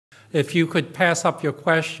If you could pass up your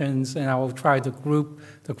questions, and I will try to group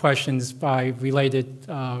the questions by related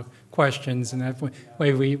questions, and that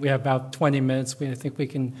way we have about 20 minutes. I think we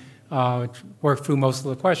can work through most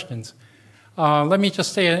of the questions. Let me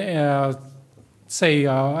just say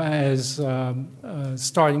as a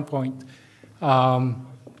starting point,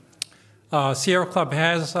 Sierra Club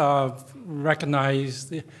has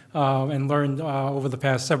recognized and learned over the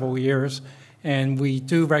past several years, and we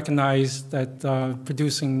do recognize that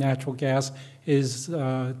producing natural gas is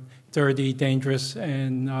dirty, dangerous,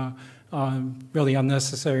 and really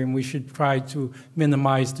unnecessary, and we should try to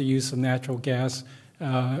minimize the use of natural gas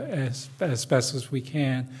as best as we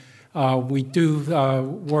can. We do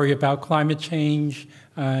worry about climate change,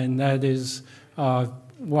 and that is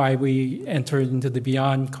why we entered into the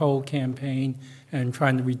Beyond Coal campaign and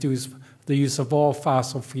trying to reduce the use of all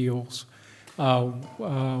fossil fuels.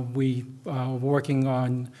 We are working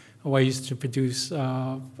on ways to produce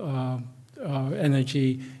energy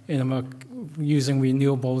using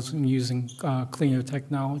renewables and using cleaner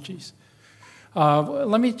technologies.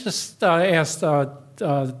 Let me just ask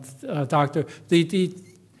Doctor, the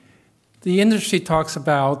industry talks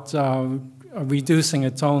about reducing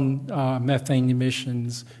its own methane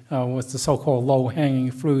emissions with the so-called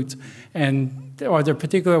low-hanging fruit, and are there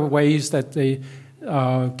particular ways that the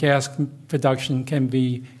gas production can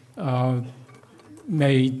be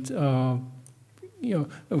made,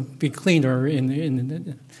 be cleaner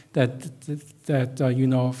that you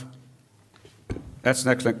know of? That's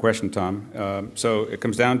an excellent question, Tom. So it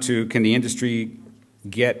comes down to, can the industry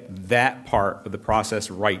get that part of the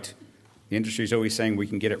process right? The industry is always saying we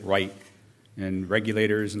can get it right, and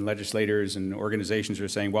regulators and legislators and organizations are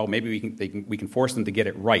saying, well, maybe we can force them to get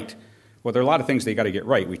it right. Well, there are a lot of things they got to get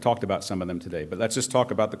right. We talked about some of them today, but let's just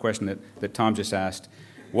talk about the question that Tom just asked.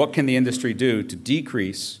 What can the industry do to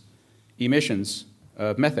decrease emissions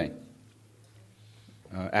of methane?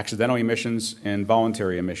 Accidental emissions and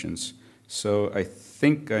voluntary emissions. So I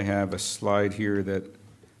think I have a slide here that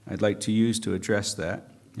I'd like to use to address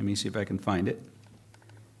that. Let me see if I can find it.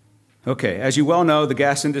 Okay, as you well know, the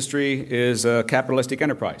gas industry is a capitalistic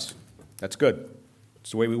enterprise. That's good. It's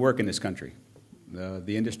the way we work in this country.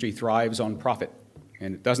 The industry thrives on profit,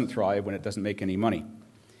 and it doesn't thrive when it doesn't make any money.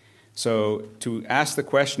 So to ask the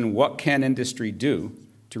question, what can industry do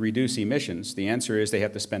to reduce emissions, the answer is they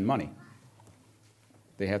have to spend money.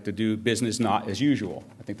 They have to do business not as usual.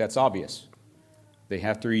 I think that's obvious. They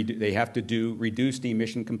have to do reduced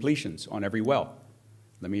emission completions on every well.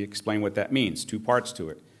 Let me explain what that means. Two parts to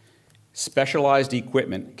it. Specialized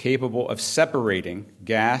equipment capable of separating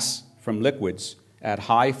gas from liquids at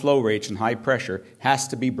high flow rates and high pressure has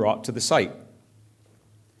to be brought to the site.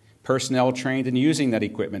 Personnel trained in using that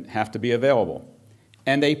equipment have to be available,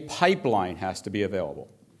 and a pipeline has to be available.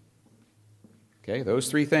 Okay,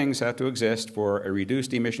 those three things have to exist for a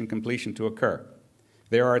reduced emission completion to occur.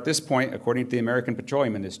 There are at this point, according to the American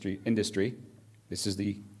petroleum industry, this is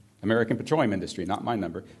the American petroleum industry, not my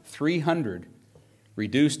number, 300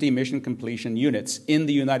 reduced emission completion units in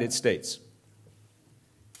the United States.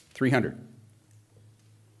 300.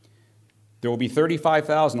 There will be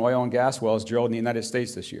 35,000 oil and gas wells drilled in the United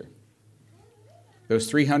States this year. Those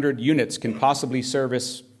 300 units can possibly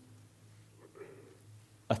service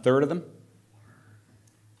a third of them.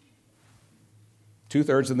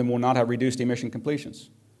 2/3 of them will not have reduced emission completions.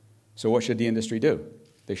 So what should the industry do?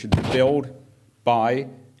 They should build, buy,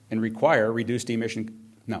 and require reduced emission.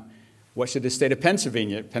 No. What should the state of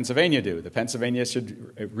Pennsylvania do? The Pennsylvania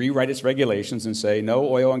should rewrite its regulations and say no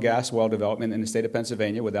oil and gas well development in the state of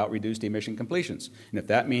Pennsylvania without reduced emission completions. And if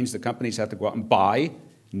that means the companies have to go out and buy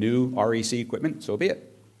new REC equipment, so be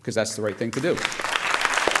it, because that's the right thing to do.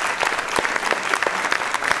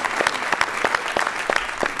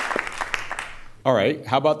 All right,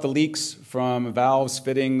 how about the leaks from valves,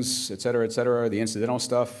 fittings, et cetera, the incidental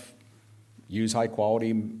stuff? Use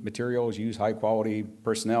high-quality materials, use high-quality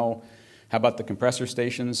personnel. How about the compressor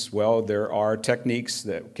stations? Well, there are techniques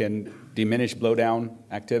that can diminish blowdown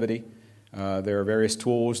activity. There are various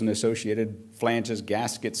tools and associated flanges,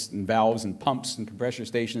 gaskets, and valves, and pumps and compressor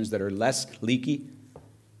stations that are less leaky.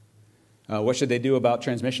 What should they do about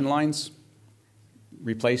transmission lines?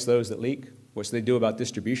 Replace those that leak. What should they do about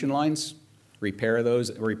distribution lines? Repair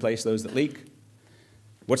those, or replace those that leak.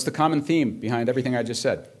 What's the common theme behind everything I just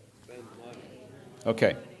said?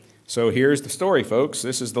 Okay, so here's the story, folks.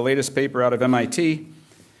 This is the latest paper out of MIT.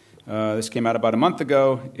 This came out about a month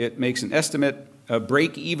ago. It makes an estimate of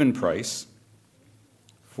break-even price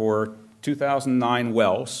for 2009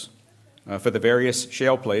 wells for the various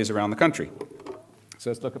shale plays around the country.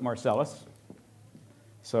 So let's look at Marcellus.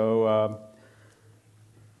 So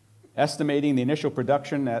estimating the initial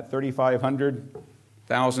production at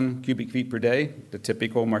 3,500,000 cubic feet per day, the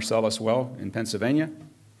typical Marcellus well in Pennsylvania.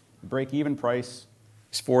 The break-even price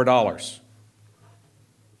is $4.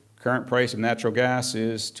 Current price of natural gas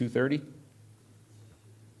is $2.30,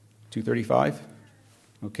 $2.35.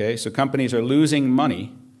 Okay, so companies are losing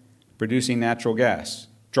money producing natural gas,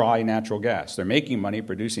 dry natural gas. They're making money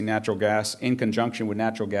producing natural gas in conjunction with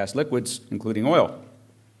natural gas liquids, including oil.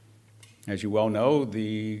 As you well know,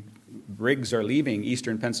 the rigs are leaving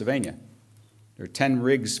eastern Pennsylvania. There are 10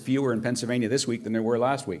 rigs fewer in Pennsylvania this week than there were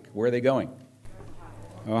last week. Where are they going?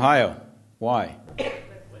 Ohio. Why?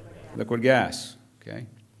 Liquid gas. Okay.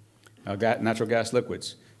 Natural gas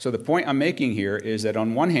liquids. So the point I'm making here is that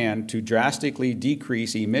on one hand, to drastically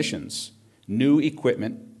decrease emissions, new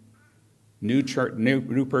equipment, new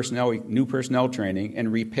personnel training,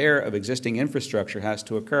 and repair of existing infrastructure has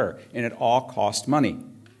to occur, and it all costs money.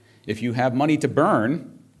 If you have money to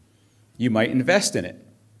burn, you might invest in it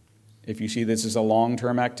if you see this as a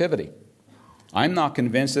long-term activity. I'm not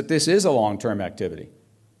convinced that this is a long-term activity.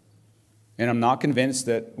 And I'm not convinced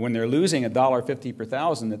that when they're losing $1.50 per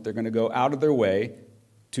thousand that they're going to go out of their way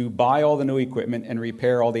to buy all the new equipment and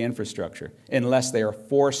repair all the infrastructure, unless they are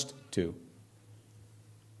forced to.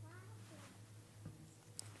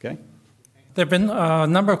 Okay? There have been a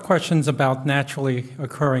number of questions about naturally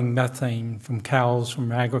occurring methane from cows,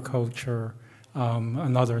 from agriculture,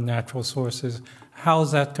 and other natural sources. How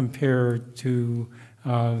is that compared to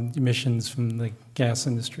emissions from the gas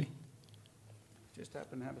industry? Just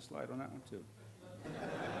happen to have a slide on that one, too.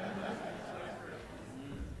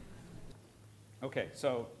 Okay,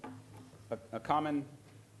 so a common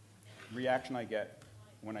reaction I get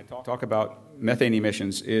when I talk about methane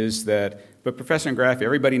emissions is that, but Professor Ingraffea,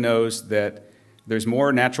 everybody knows that there's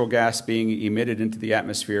more natural gas being emitted into the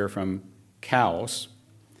atmosphere from cows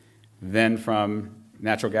than from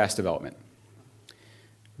natural gas development.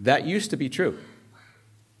 That used to be true.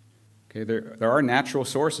 Okay, there are natural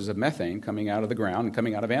sources of methane coming out of the ground and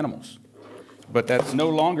coming out of animals, but that's no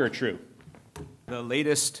longer true. The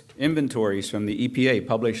latest inventories from the EPA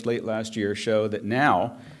published late last year show that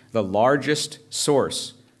now the largest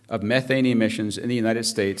source of methane emissions in the United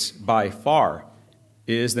States by far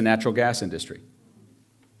is the natural gas industry.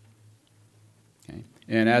 Okay.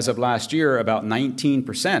 And as of last year, about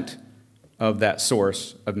 19% of that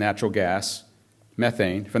source of natural gas,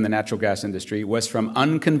 methane, from the natural gas industry was from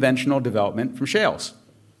unconventional development from shales.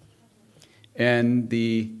 And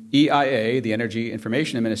the EIA, the Energy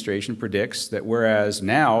Information Administration, predicts that whereas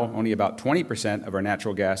now only about 20% of our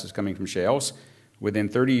natural gas is coming from shales, within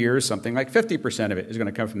 30 years, something like 50% of it is going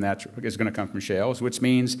to come from shales, which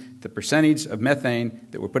means the percentage of methane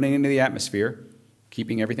that we're putting into the atmosphere,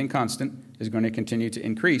 keeping everything constant, is going to continue to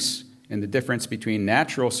increase. And the difference between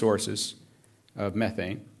natural sources of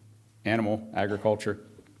methane, animal, agriculture,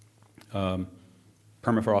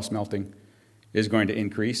 permafrost melting, is going to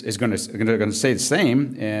increase, is going to stay the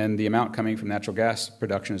same, and the amount coming from natural gas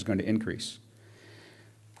production is going to increase.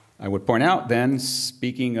 I would point out then,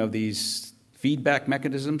 speaking of these feedback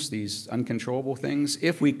mechanisms, these uncontrollable things,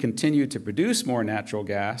 if we continue to produce more natural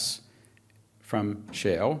gas from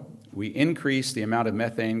shale, we increase the amount of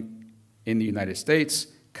methane in the United States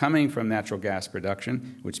coming from natural gas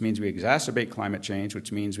production, which means we exacerbate climate change,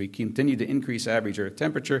 which means we continue to increase average Earth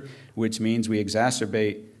temperature, which means we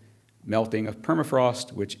exacerbate melting of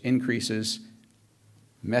permafrost, which increases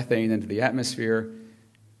methane into the atmosphere,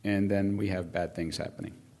 and then we have bad things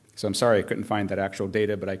happening. So I'm sorry I couldn't find that actual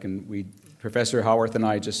data, but Professor Howarth and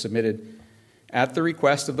I just submitted, at the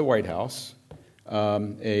request of the White House,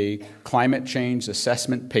 a climate change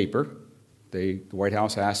assessment paper. The White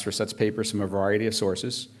House asked for such papers from a variety of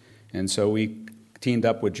sources, and so we teamed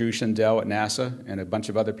up with Drew Shindell at NASA and a bunch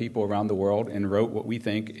of other people around the world and wrote what we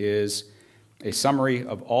think is a summary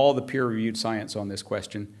of all the peer-reviewed science on this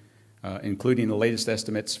question, including the latest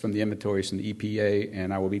estimates from the inventories from the EPA,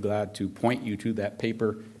 and I will be glad to point you to that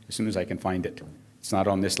paper as soon as I can find it. It's not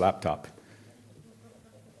on this laptop.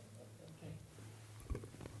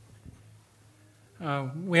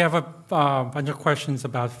 We have a bunch of questions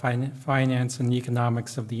about finance and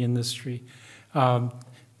economics of the industry.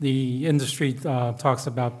 The industry talks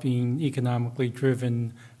about being economically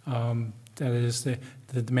driven, that is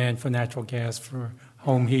the demand for natural gas for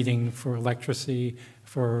home heating, for electricity,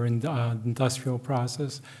 for industrial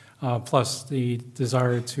process, plus the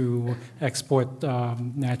desire to export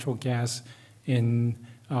natural gas in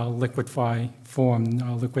liquefied form,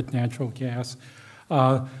 liquid natural gas.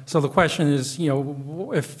 So the question is,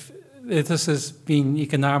 if this is being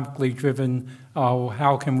economically driven,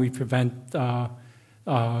 how can we prevent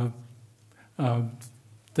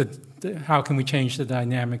how can we change the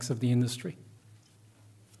dynamics of the industry?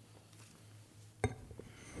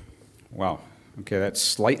 Wow. Okay,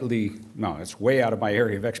 that's that's way out of my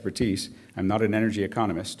area of expertise. I'm not an energy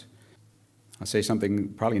economist. I'll say something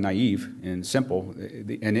probably naive and simple.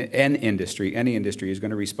 Any industry is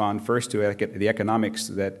going to respond first to the economics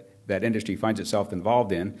that that industry finds itself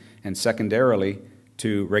involved in, and secondarily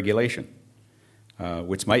to regulation,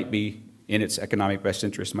 which might be in its economic best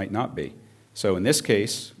interest, might not be. So in this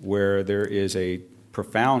case, where there is a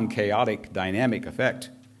profound chaotic dynamic effect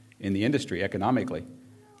in the industry economically,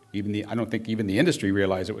 I don't think even the industry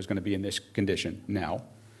realized it was going to be in this condition now.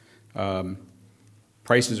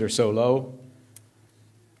 Prices are so low,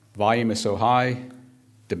 volume is so high,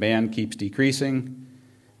 demand keeps decreasing.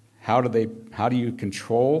 How do you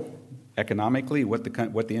control economically what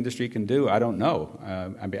the industry can do? I don't know.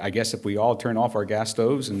 I guess if we all turn off our gas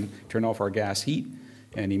stoves and turn off our gas heat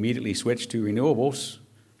and immediately switch to renewables,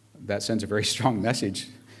 that sends a very strong message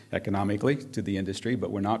economically to the industry,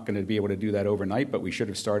 but we're not going to be able to do that overnight, but we should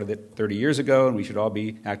have started it 30 years ago, and we should all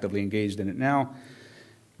be actively engaged in it now.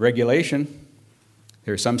 Regulation,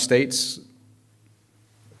 there are some states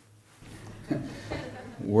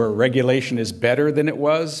where regulation is better than it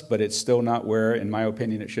was, but it's still not where, in my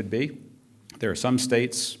opinion, it should be. There are some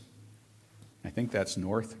states, I think that's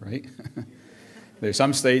north, right? There are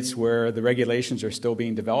some states where the regulations are still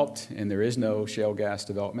being developed, and there is no shale gas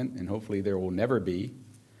development, and hopefully there will never be.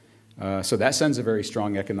 So that sends a very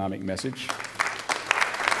strong economic message.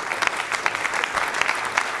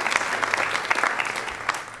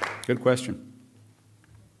 Good question.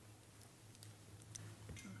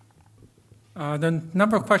 There are a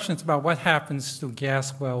number of questions about what happens to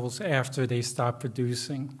gas wells after they stop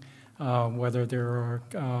producing, whether there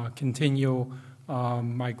are continual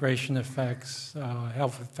migration effects,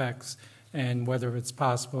 health effects, and whether it's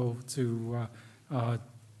possible to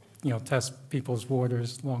test people's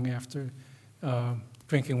waters long after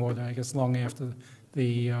drinking water, I guess, long after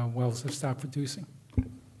the wells have stopped producing.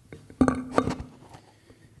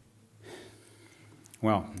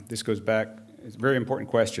 Well, this goes back, it's a very important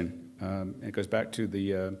question. It goes back to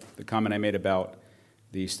the comment I made about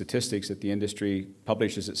the statistics that the industry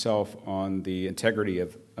publishes itself on the integrity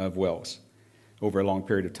of wells over a long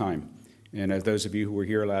period of time. And as those of you who were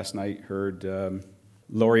here last night heard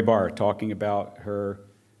Lori Barr talking about her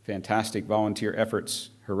fantastic volunteer efforts,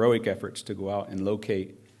 heroic efforts to go out and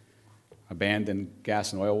locate abandoned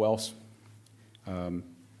gas and oil wells.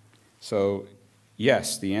 So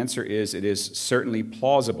yes, the answer is it is certainly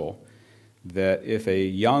plausible that if a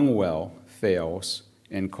young well fails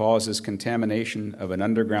and causes contamination of an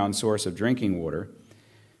underground source of drinking water,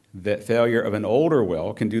 that failure of an older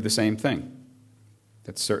well can do the same thing.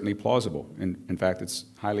 That's certainly plausible. In fact, it's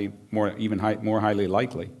more highly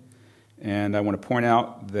likely. And I want to point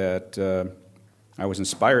out that I was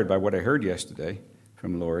inspired by what I heard yesterday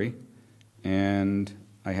from Lori, and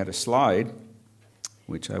I had a slide,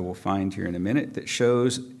 which I will find here in a minute, that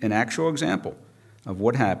shows an actual example of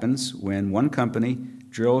what happens when one company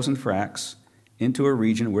drills and fracks into a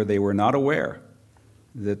region where they were not aware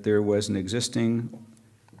that there was an existing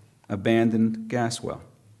abandoned gas well.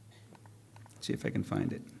 Let's see if I can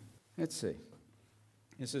find it. Let's see.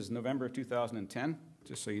 This is November of 2010,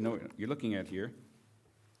 just so you know what you're looking at here.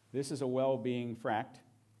 This is a well being fracked.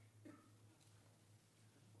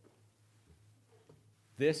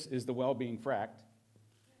 This is the well being fracked,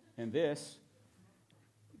 and this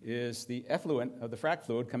is the effluent of the frack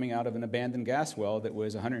fluid coming out of an abandoned gas well that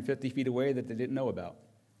was 150 feet away that they didn't know about.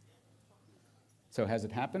 So has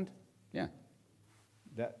it happened? Yeah.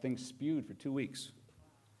 That thing spewed for 2 weeks.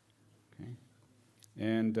 Okay.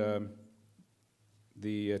 And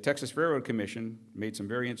the Texas Railroad Commission made some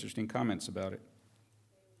very interesting comments about it.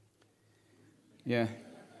 Yeah.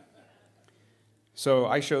 So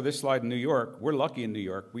I show this slide in New York. We're lucky in New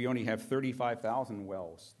York. We only have 35,000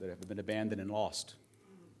 wells that have been abandoned and lost.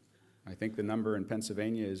 I think the number in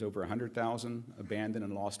Pennsylvania is over 100,000 abandoned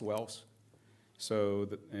and lost wells. So,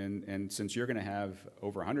 and since you're going to have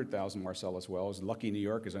over 100,000 Marcellus wells, lucky New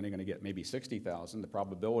York is only going to get maybe 60,000. The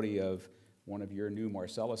probability of one of your new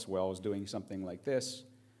Marcellus wells doing something like this,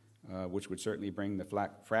 which would certainly bring the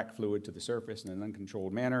frack fluid to the surface in an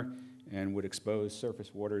uncontrolled manner and would expose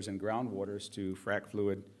surface waters and groundwaters to frack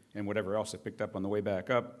fluid and whatever else it picked up on the way back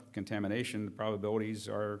up, contamination, the probabilities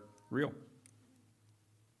are real.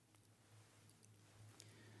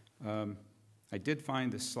 I did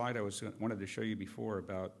find this slide I wanted to show you before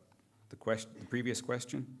about the previous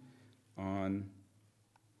question on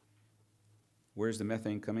where's the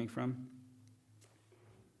methane coming from.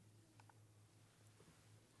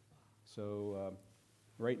 So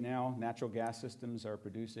Right now, natural gas systems are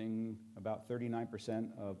producing about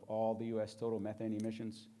 39% of all the U.S. total methane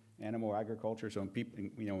emissions. Animal agriculture. So when people,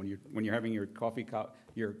 when you're having your coffee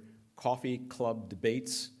club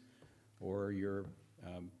debates, or your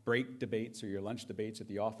break debates, or your lunch debates at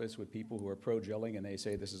the office with people who are pro-drilling, and they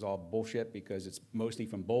say this is all bullshit because it's mostly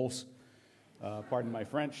from bulls. Pardon my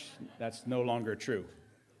French. That's no longer true.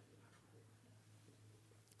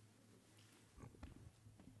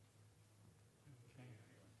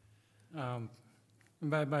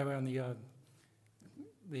 By the way, on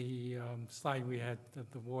the slide we had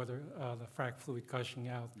the water, the frac fluid gushing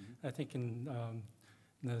out. Mm-hmm. I think in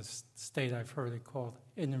the state I've heard it called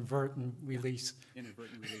inadvertent release.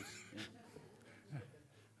 Inadvertent release.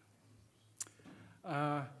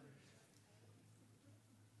 Yeah.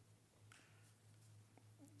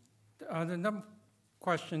 The number of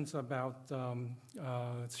questions about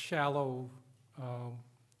shallow, I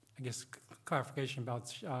guess clarification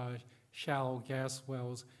about shallow gas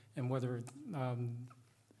wells and whether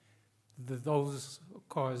those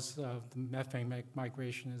cause the methane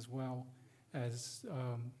migration as well as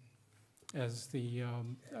the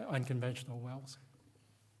unconventional wells.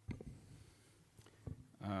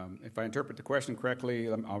 If I interpret the question correctly,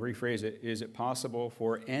 I'll rephrase it. Is it possible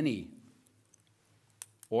for any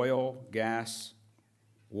oil, gas,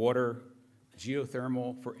 water,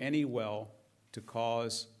 geothermal, for any well to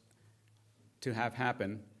have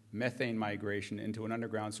happen methane migration into an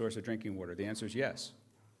underground source of drinking water? The answer is yes.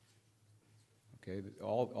 Okay,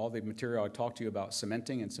 all the material I talked to you about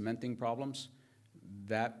cementing and cementing problems,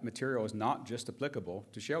 that material is not just applicable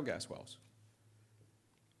to shale gas wells.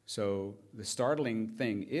 So the startling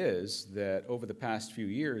thing is that over the past few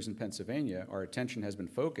years in Pennsylvania, our attention has been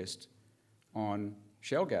focused on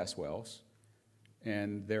shale gas wells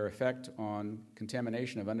and their effect on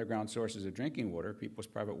contamination of underground sources of drinking water, people's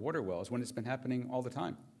private water wells, when it's been happening all the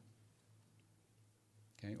time.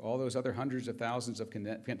 Okay, all those other hundreds of thousands of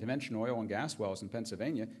conventional oil and gas wells in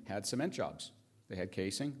Pennsylvania had cement jobs. They had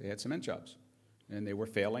casing, they had cement jobs, and they were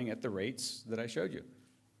failing at the rates that I showed you.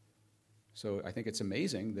 So I think it's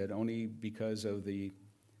amazing that only because of the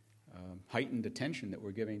heightened attention that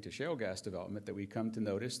we're giving to shale gas development that we come to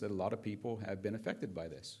notice that a lot of people have been affected by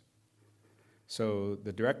this. So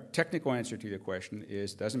the direct technical answer to your question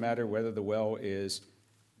is it doesn't matter whether the well is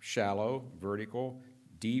shallow, vertical,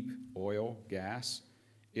 deep, oil, gas.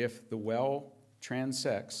 If the well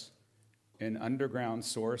transects an underground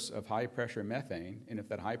source of high-pressure methane, and if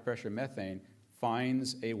that high-pressure methane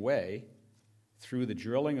finds a way through the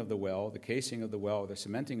drilling of the well, the casing of the well, the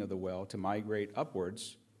cementing of the well to migrate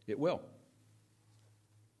upwards, it will.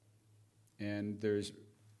 And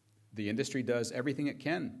the industry does everything it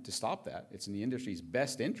can to stop that. It's in the industry's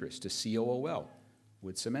best interest to seal a well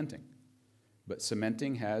with cementing. But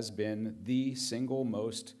cementing has been the single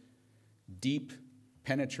most deep,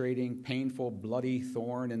 penetrating, painful, bloody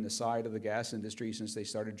thorn in the side of the gas industry since they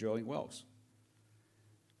started drilling wells.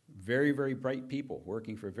 Very, very bright people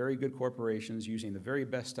working for very good corporations using the very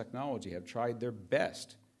best technology have tried their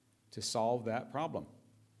best to solve that problem.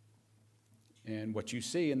 And what you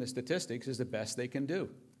see in the statistics is the best they can do.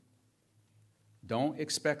 Don't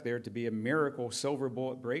expect there to be a miracle silver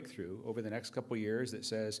bullet breakthrough over the next couple of years that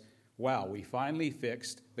says, wow, we finally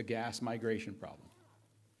fixed the gas migration problem.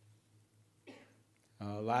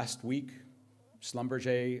 Last week,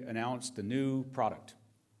 Schlumberger announced a new product.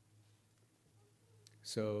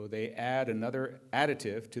 So they add another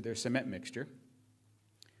additive to their cement mixture,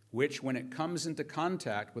 which when it comes into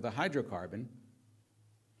contact with a hydrocarbon,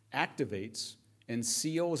 activates and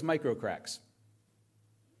seals microcracks.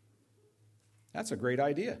 That's a great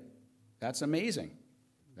idea. That's amazing.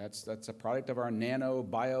 That's a product of our nano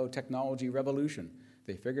biotechnology revolution.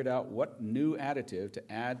 They figured out what new additive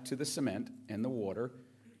to add to the cement and the water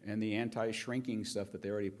and the anti-shrinking stuff that they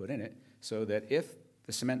already put in it, so that if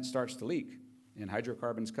the cement starts to leak and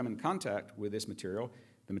hydrocarbons come in contact with this material,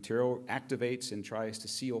 the material activates and tries to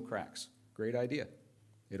seal cracks. Great idea.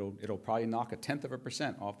 It'll probably knock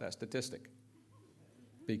 0.1% off that statistic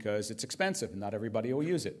because it's expensive and not everybody will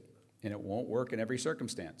use it, and it won't work in every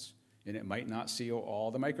circumstance, and it might not seal all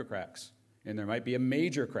the microcracks, and there might be a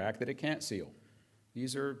major crack that it can't seal.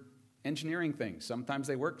 These are engineering things. Sometimes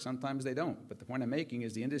they work, sometimes they don't. But the point I'm making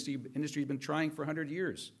is the industry's been trying for 100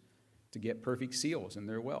 years to get perfect seals in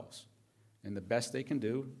their wells. And the best they can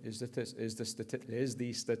do is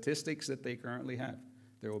the statistics that they currently have.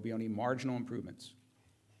 There will be only marginal improvements.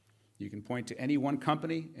 You can point to any one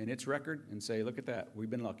company and its record and say, look at that, we've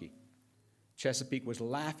been lucky. Chesapeake was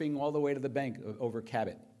laughing all the way to the bank over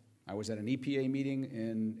Cabot. I was at an EPA meeting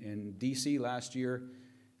in D.C. last year.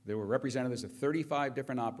 There were representatives of 35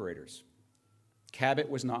 different operators. Cabot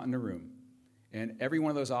was not in the room. And every one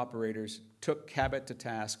of those operators took Cabot to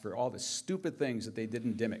task for all the stupid things that they did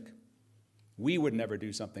in Dimick. We would never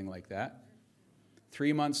do something like that.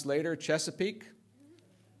 3 months later, Chesapeake,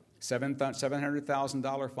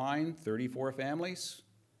 $700,000 fine, 34 families.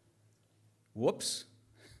 Whoops.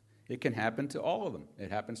 It can happen to all of them.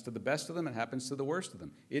 It happens to the best of them. It happens to the worst of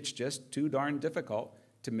them. It's just too darn difficult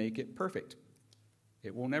to make it perfect.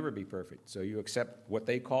 It will never be perfect. So you accept what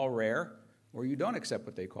they call rare, or you don't accept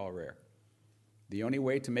what they call rare. The only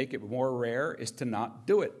way to make it more rare is to not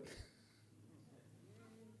do it.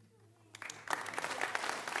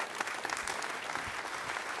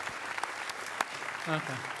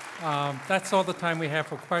 Okay. That's all the time we have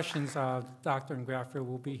for questions. Dr. Ingraffea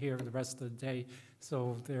will be here the rest of the day,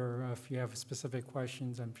 so if you have specific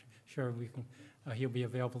questions, I'm sure he'll be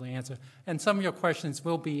available to answer. And some of your questions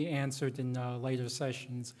will be answered in later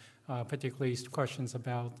sessions, particularly questions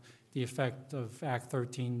about the effect of Act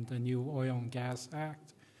 13, the new Oil and Gas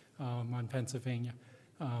Act on Pennsylvania.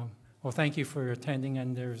 Well, thank you for attending,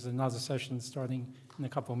 and there's another session starting in a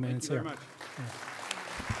couple of minutes here. Thank you very much.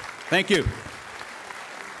 Thank you.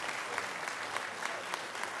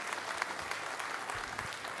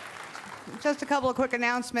 Just a couple of quick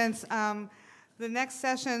announcements. The next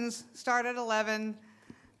sessions start at 11.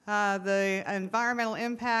 The environmental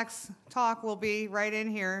impacts talk will be right in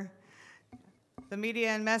here. The media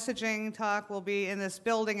and messaging talk will be in this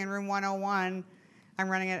building in room 101. I'm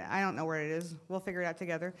running it. I don't know where it is. We'll figure it out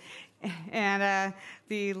together. And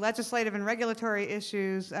the legislative and regulatory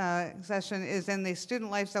issues session is in the student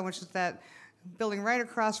life zone, which is that building right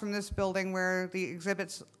across from this building where the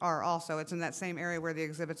exhibits are also. It's in that same area where the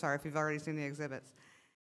exhibits are, if you've already seen the exhibits.